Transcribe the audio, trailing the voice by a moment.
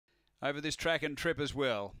over this track and trip as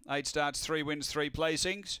well. 8 starts, 3 wins, 3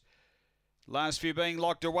 placings. Last few being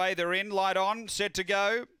locked away. They're in, light on, set to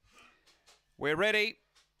go. We're ready.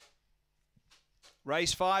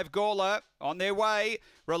 Race 5, Gawler, on their way.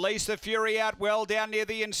 Release the Fury out well down near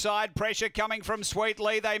the inside. Pressure coming from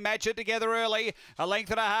Sweetly. They match it together early. A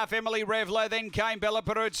length and a half, Emily Revler. Then came Bella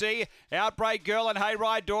Peruzzi. Outbreak Girl and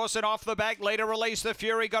Hayride Dawson off the back. Leader Release the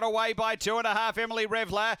Fury got away by 2.5, Emily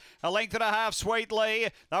Revler. A length and a half, Sweetly.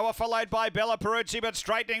 They were followed by Bella Peruzzi, but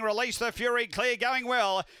straightening Release the Fury. Clear going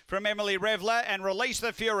well from Emily Revler. And Release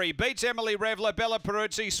the Fury beats Emily Revler, Bella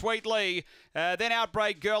Peruzzi, Sweetly. Then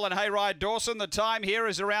Outbreak Girl and Hayride Dawson. The time here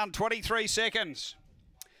is around 23 seconds.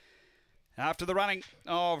 After the running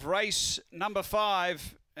of race number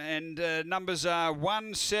 5, and numbers are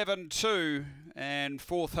 1, 7, 2, and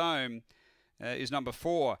fourth home is number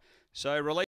 4. So release.